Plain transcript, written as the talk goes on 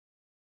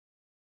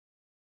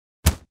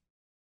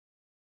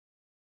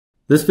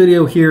This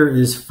video here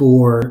is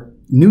for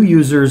new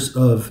users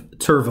of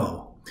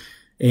Turvo.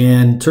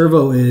 And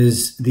Turvo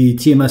is the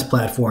TMS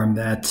platform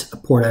that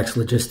PortX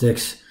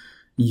Logistics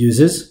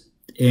uses.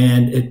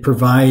 And it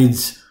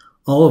provides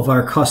all of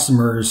our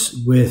customers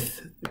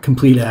with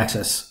complete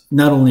access.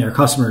 Not only our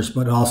customers,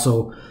 but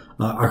also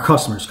our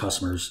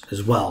customers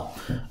as well.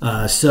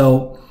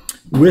 So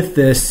with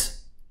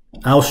this,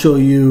 I'll show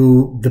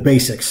you the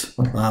basics.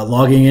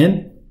 Logging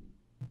in,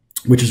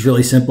 which is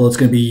really simple. It's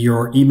going to be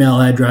your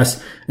email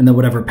address and then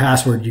whatever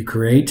password you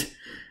create.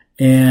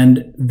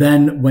 And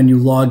then when you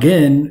log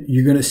in,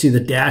 you're going to see the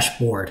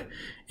dashboard.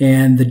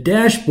 And the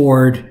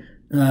dashboard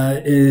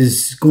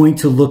is going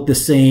to look the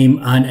same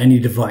on any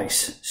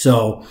device.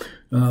 So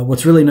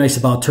what's really nice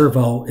about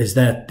Turvo is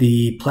that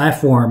the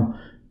platform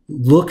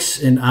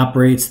looks and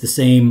operates the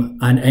same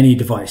on any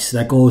device.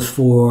 That goes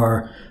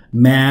for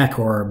Mac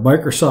or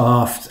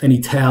Microsoft,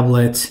 any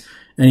tablet,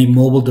 any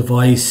mobile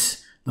device,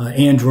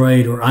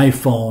 Android or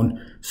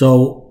iPhone.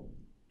 So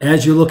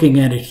as you're looking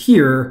at it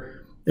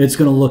here, it's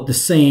going to look the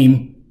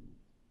same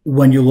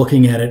when you're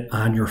looking at it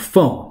on your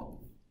phone.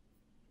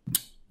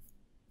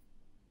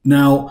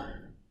 Now,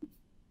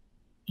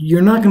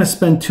 you're not going to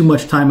spend too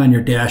much time on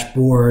your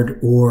dashboard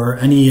or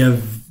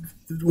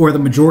the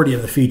majority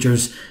of the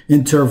features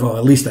in Turvo,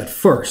 at least at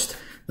first.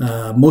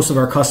 Most of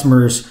our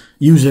customers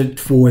use it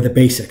for the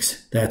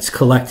basics. That's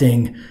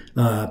collecting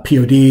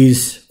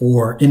PODs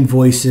or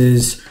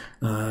invoices,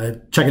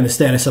 checking the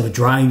status of a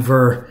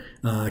driver,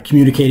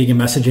 communicating and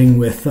messaging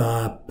with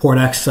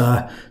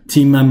PortX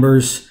team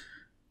members.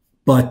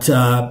 But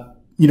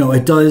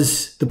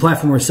the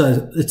platform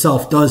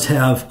itself does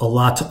have a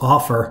lot to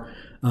offer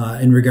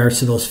in regards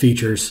to those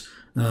features.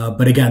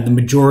 But again, the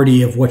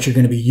majority of what you're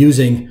going to be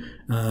using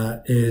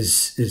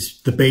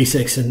is the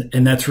basics,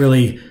 and that's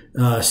really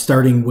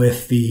starting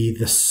with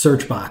the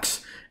search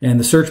box. And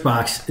the search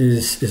box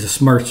is a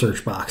smart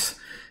search box.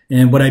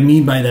 And what I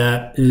mean by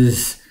that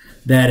is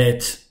that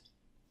it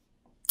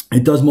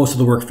does most of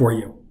the work for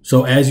you.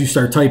 So as you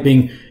start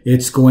typing,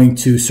 it's going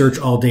to search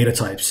all data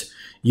types.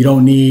 You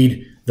don't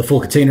need the full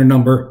container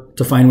number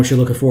to find what you're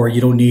looking for. You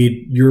don't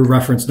need your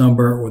reference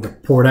number or the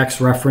PortX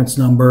reference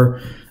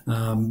number.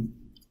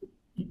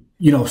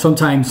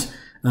 Sometimes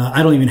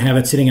I don't even have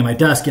it sitting at my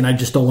desk, and I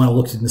just don't want to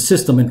look in the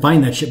system and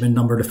find that shipment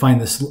number to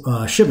find this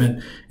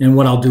shipment. And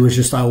what I'll do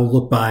is I will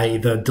look by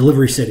the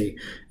delivery city.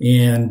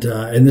 And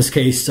in this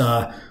case,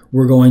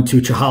 we're going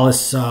to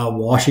Chehalis,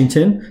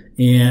 Washington,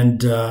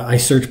 and I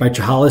search by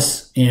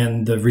Chehalis,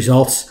 and the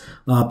results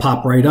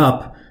pop right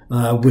up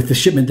with the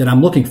shipment that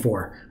I'm looking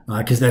for.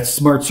 Because that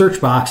smart search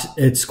box,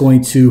 it's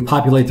going to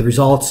populate the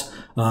results,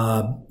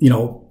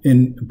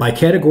 by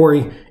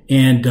category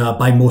and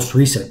by most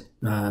recent.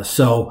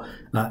 So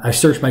I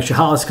search by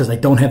Chehalis because I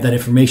don't have that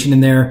information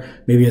in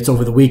there. Maybe it's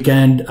over the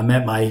weekend. I'm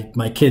at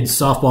my kid's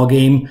softball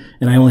game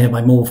and I only have my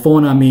mobile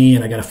phone on me,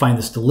 and I got to find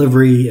this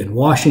delivery in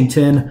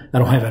Washington. I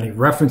don't have any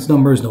reference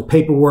numbers, no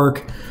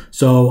paperwork.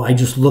 So I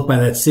just look by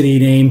that city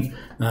name,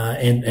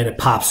 and it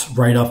pops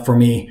right up for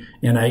me,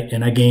 and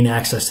I gain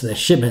access to that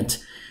shipment.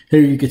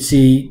 Here you can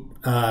see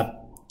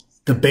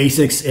the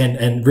basics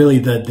and really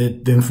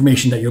the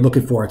information that you're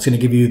looking for. It's going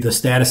to give you the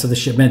status of the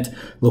shipment,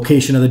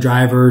 location of the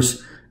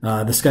drivers,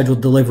 the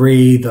scheduled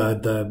delivery,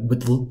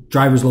 with the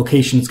driver's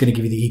location. It's going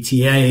to give you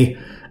the ETA.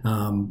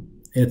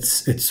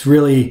 It's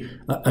really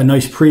a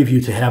nice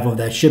preview to have of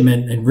that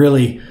shipment, and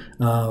really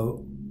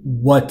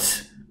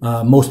what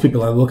most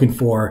people are looking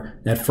for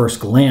at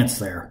first glance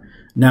there.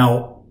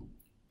 Now,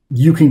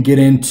 you can get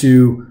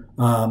into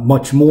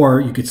much more.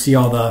 You could see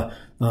all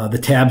the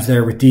tabs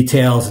there with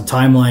details and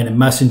timeline and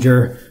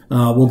messenger.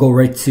 We'll go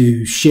right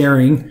to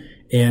sharing,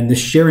 and the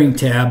sharing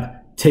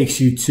tab takes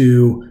you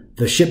to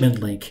the shipment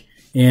link.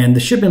 And the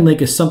shipment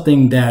link is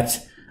something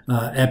that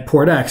at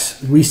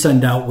PortX we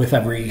send out with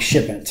every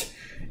shipment.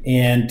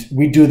 And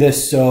we do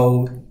this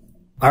so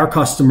our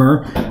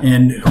customer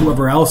and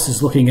whoever else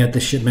is looking at the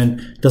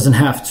shipment doesn't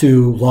have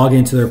to log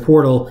into their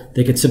portal.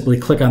 They can simply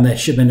click on that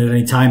shipment at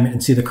any time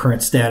and see the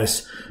current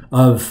status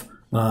of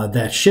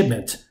that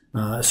shipment.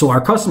 So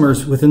our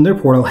customers within their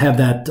portal have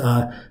that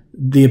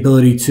the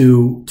ability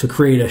to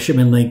create a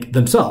shipment link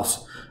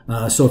themselves.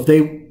 So if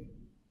they,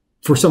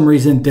 for some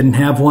reason, didn't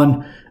have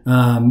one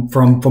from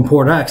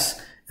PortX,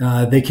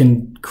 they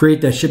can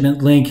create that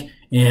shipment link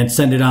and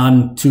send it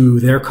on to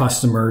their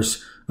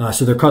customers,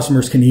 so their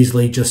customers can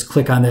easily just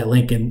click on that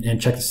link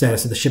and check the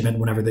status of the shipment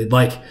whenever they'd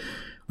like.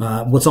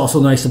 What's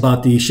also nice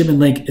about the shipment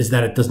link is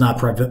that it does not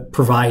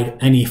provide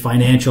any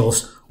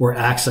financials or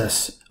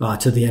access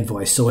to the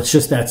invoice. So it's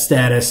just that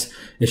status.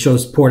 It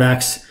shows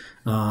PortX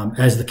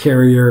as the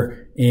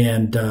carrier,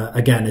 and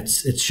again,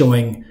 it's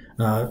showing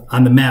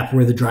on the map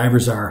where the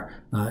drivers are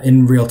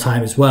in real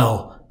time as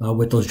well,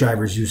 with those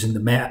drivers using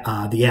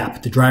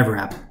the driver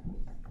app.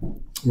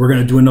 We're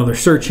going to do another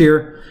search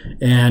here,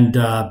 and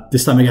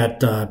this time I got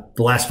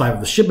the last 5 of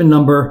the shipment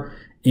number,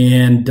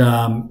 and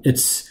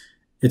it's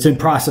in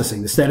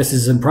processing. The status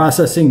is in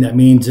processing. That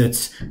means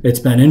it's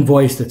been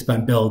invoiced, it's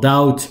been billed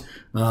out,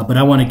 but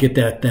I want to get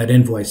that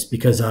invoice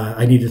because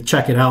I need to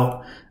check it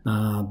out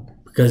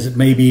because it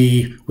may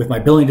be with my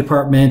billing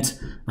department.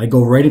 I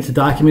go right into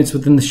documents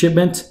within the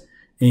shipment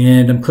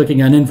and I'm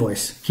clicking on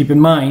invoice. Keep in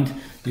mind,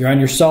 you're on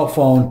your cell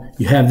phone,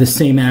 you have the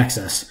same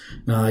access.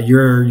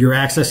 You're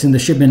accessing the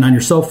shipment on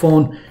your cell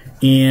phone,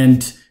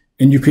 and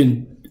you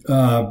can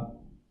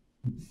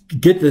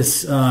get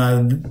these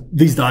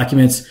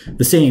documents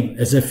the same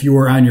as if you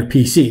were on your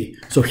PC.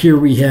 So here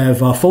we have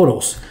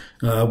photos.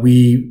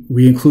 We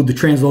include the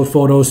transload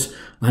photos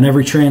on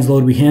every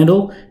transload we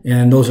handle,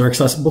 and those are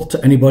accessible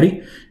to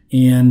anybody.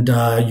 And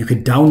you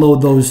can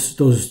download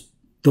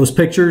those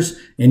pictures,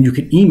 and you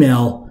can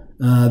email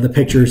the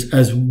pictures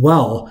as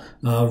well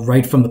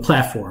right from the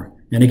platform.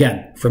 And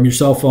again, from your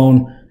cell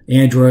phone,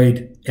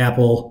 Android,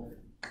 Apple,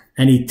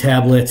 any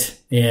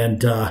tablet,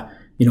 and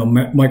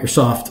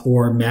Microsoft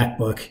or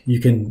MacBook, you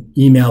can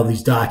email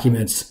these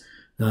documents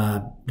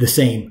the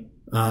same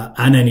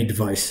on any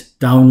device.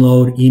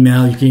 Download,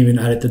 email, you can even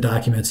edit the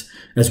documents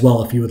as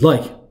well if you would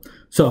like.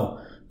 So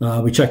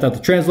we checked out the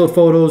transload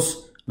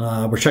photos.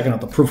 We're checking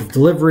out the proof of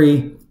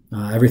delivery.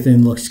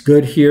 Everything looks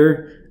good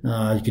here.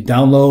 You can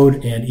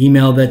download and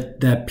email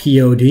that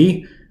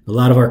POD. A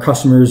lot of our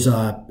customers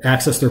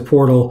access their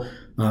portal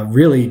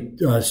really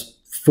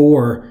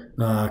for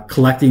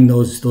collecting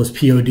those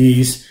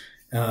PODs,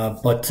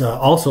 but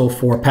also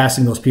for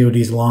passing those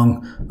PODs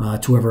along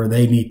to whoever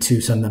they need to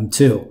send them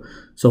to.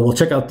 So we'll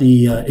check out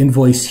the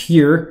invoice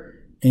here.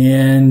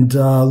 And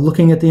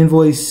looking at the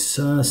invoice,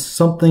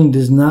 something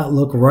does not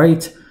look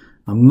right.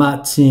 I'm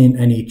not seeing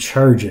any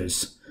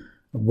charges.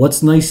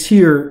 What's nice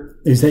here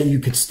is that you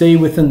could stay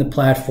within the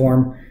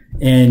platform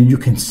and you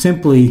can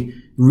simply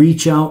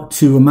reach out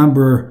to a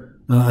member,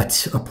 a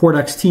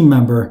PortX team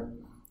member,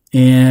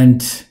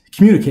 and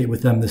communicate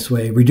with them this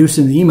way,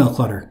 reducing the email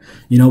clutter.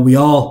 We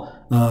all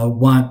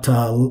want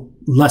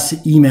less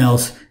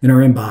emails in our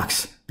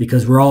inbox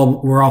because we're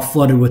all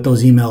flooded with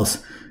those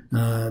emails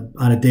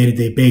on a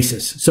day-to-day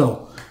basis.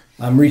 So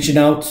I'm reaching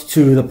out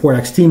to the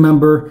PortX team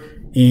member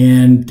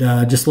and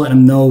just letting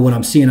them know what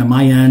I'm seeing on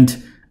my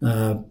end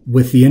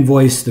with the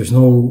invoice. There's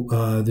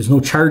no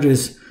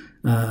charges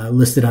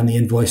listed on the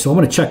invoice. So I'm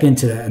going to check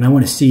into that and I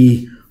want to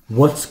see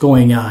what's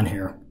going on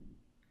here.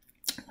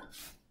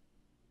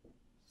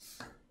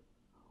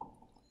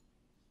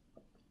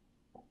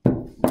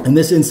 And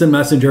this instant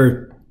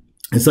messenger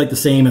is like the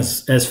same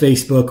as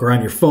Facebook or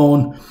on your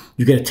phone.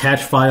 You can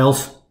attach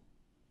files.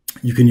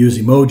 You can use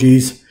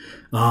emojis.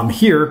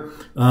 Here,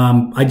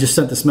 I just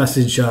sent this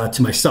message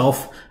to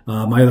myself,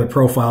 my other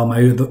profile,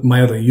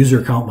 my other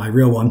user account, my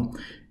real one.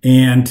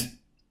 And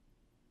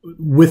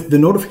with the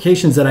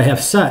notifications that I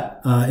have set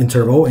in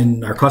Turvo,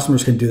 and our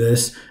customers can do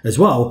this as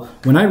well,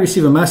 when I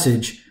receive a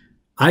message,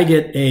 I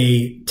get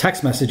a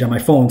text message on my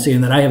phone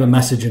saying that I have a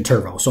message in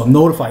Turvo. So I'm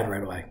notified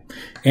right away.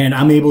 And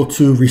I'm able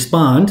to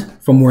respond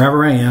from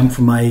wherever I am,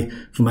 from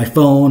my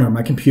phone or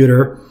my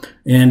computer,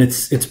 and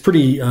it's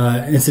pretty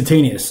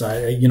instantaneous.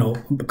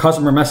 The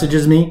customer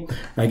messages me,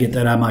 I get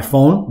that on my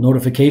phone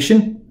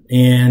notification,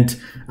 and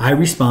I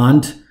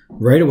respond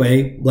right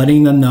away,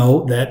 letting them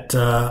know that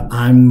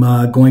I'm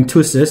going to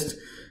assist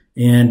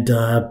and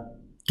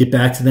get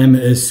back to them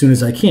as soon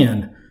as I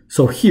can.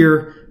 So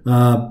here,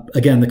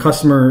 again, the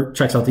customer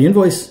checks out the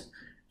invoice.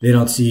 They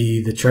don't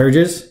see the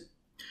charges.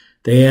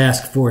 They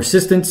ask for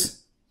assistance.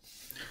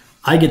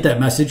 I get that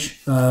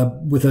message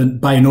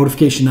by a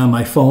notification on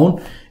my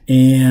phone,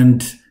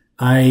 and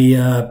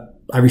I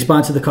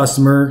respond to the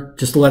customer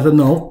just to let them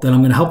know that I'm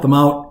going to help them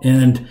out.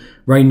 And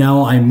right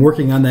now I'm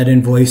working on that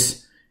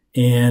invoice,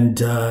 and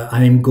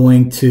I'm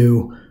going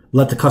to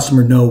let the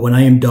customer know when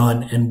I am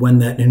done and when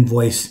that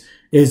invoice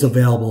is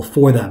available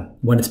for them,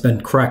 when it's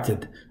been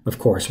corrected, of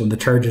course, when the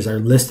charges are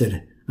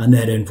listed on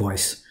that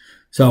invoice.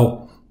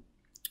 So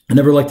I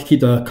never like to keep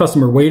the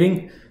customer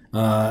waiting.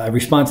 I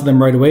respond to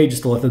them right away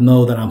just to let them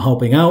know that I'm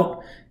helping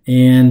out,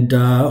 and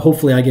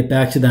hopefully I get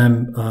back to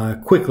them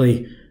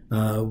quickly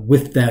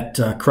with that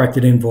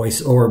corrected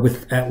invoice, or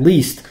with at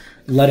least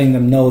letting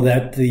them know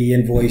that the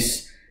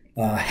invoice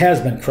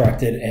has been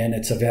corrected and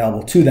it's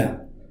available to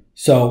them.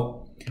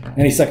 So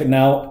any second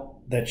now,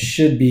 that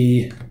should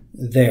be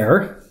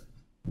there.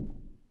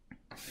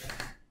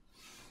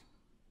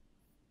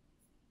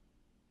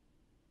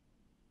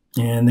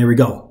 And there we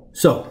go.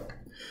 So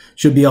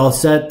should be all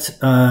set.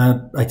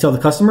 I tell the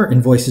customer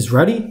invoice is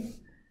ready,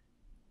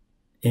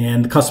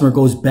 and the customer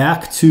goes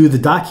back to the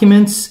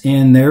documents,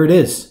 and there it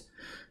is.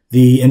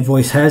 The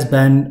invoice has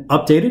been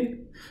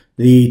updated.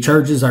 The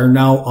charges are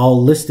now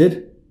all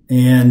listed,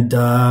 and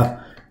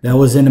that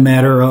was in a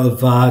matter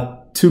of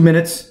 2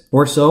 minutes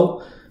or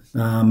so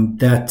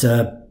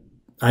that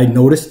I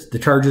noticed the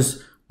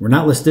charges were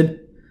not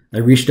listed. I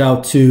reached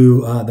out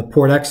to the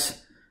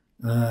PortX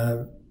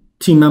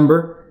team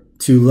member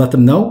to let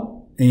them know.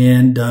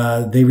 And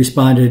they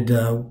responded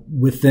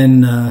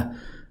within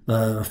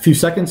a few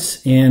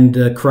seconds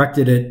and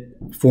corrected it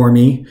for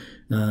me.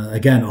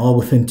 Again, all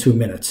within 2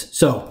 minutes.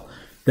 So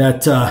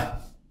that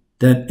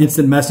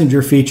instant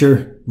messenger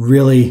feature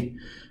really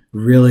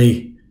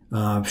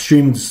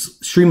streamlines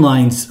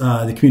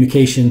the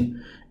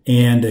communication,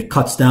 and it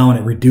cuts down,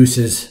 it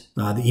reduces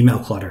the email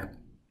clutter.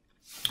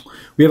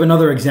 We have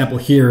another example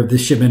here of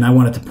this shipment I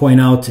wanted to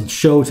point out and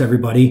show to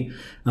everybody.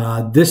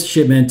 This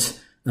shipment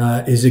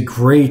is a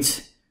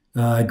great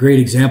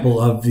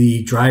example of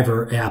the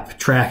driver app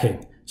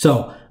tracking.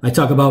 So I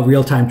talk about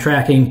real-time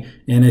tracking,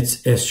 and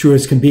it's as true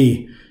as can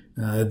be.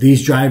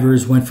 These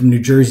drivers went from New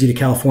Jersey to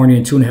California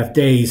in 2.5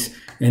 days,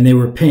 and they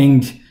were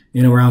pinged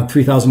in around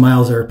 3,000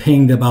 miles. They were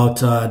pinged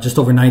about just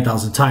over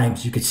 9,000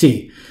 times, you could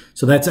see.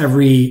 So that's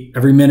every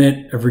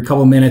minute, every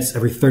couple of minutes,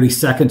 every 30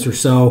 seconds or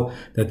so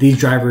that these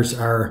drivers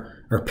are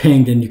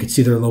pinged, and you can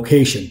see their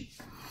location.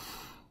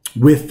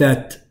 With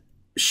that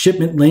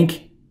shipment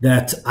link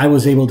that I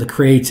was able to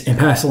create and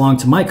pass along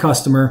to my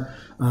customer,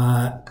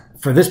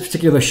 for this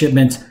particular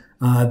shipment,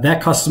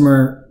 that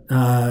customer's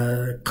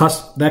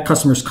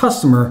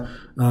customer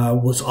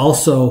was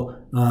also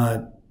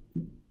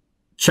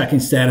checking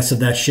status of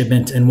that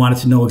shipment and wanted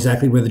to know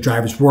exactly where the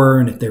drivers were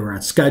and if they were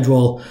on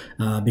schedule,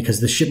 because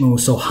the shipment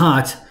was so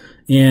hot.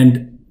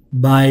 And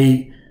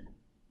by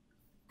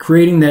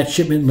creating that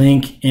shipment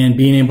link and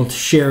being able to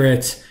share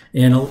it,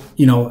 and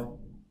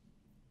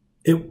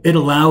it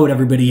allowed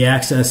everybody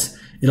access.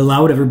 It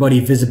allowed everybody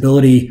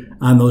visibility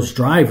on those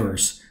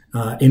drivers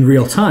in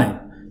real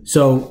time.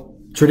 So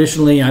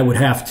traditionally, I would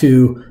have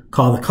to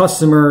call the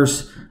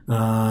customers,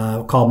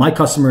 call my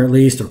customer at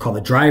least, or call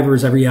the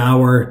drivers every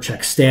hour,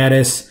 check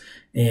status,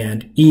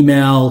 and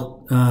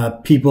email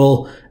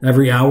people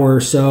every hour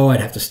or so.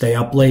 I'd have to stay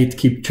up late to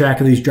keep track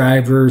of these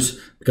drivers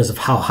because of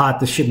how hot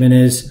the shipment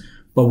is.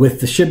 But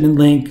with the shipment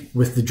link,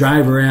 with the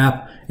driver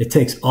app, it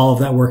takes all of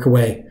that work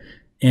away.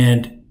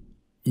 And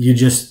you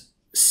just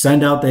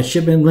send out that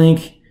shipment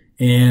link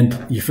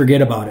and you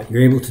forget about it.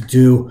 You're able to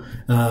do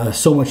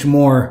so much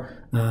more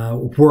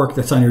work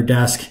that's on your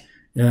desk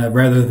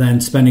rather than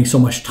spending so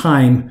much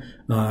time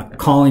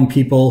calling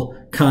people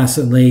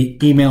constantly,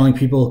 emailing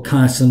people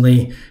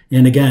constantly.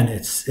 And again,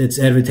 it's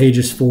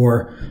advantageous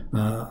for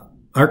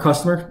our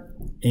customer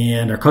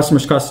and our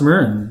customer's customer,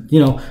 and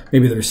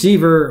maybe the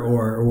receiver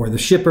or the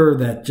shipper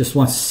that just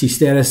wants to see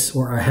status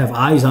or have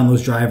eyes on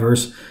those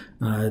drivers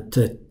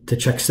to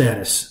check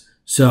status.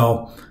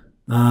 So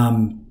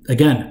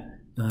again,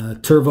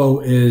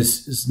 Turvo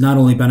is not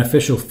only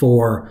beneficial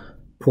for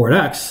Port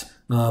X,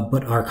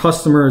 but our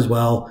customer as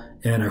well,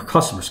 and our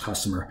customer's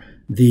customer.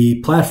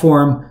 The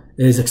platform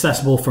is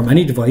accessible from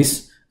any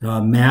device,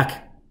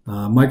 Mac,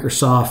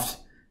 Microsoft,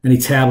 any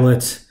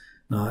tablet,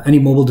 any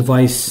mobile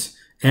device,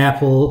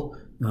 Apple,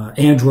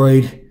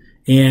 Android,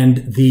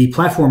 and the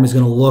platform is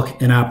going to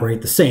look and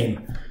operate the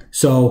same.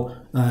 So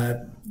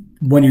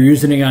when you're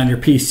using it on your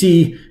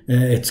PC,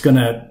 it's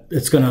gonna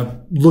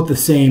look the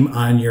same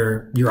on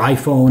your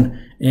iPhone,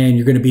 and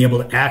you're going to be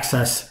able to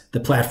access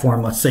the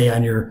platform, let's say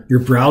on your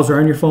browser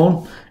on your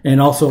phone. And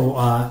also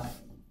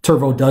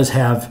Turvo does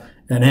have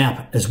an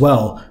app as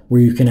well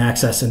where you can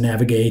access and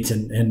navigate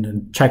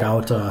and check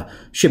out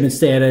shipment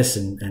status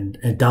and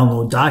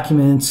download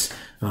documents,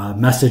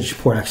 message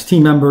Port X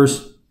team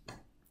members.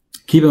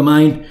 Keep in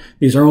mind,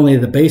 these are only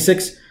the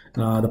basics.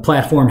 The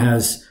platform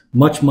has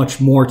much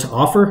more to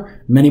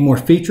offer, many more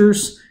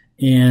features,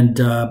 and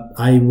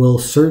I will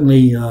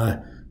certainly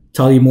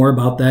tell you more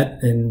about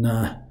that in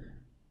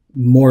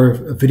more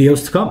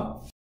videos to come.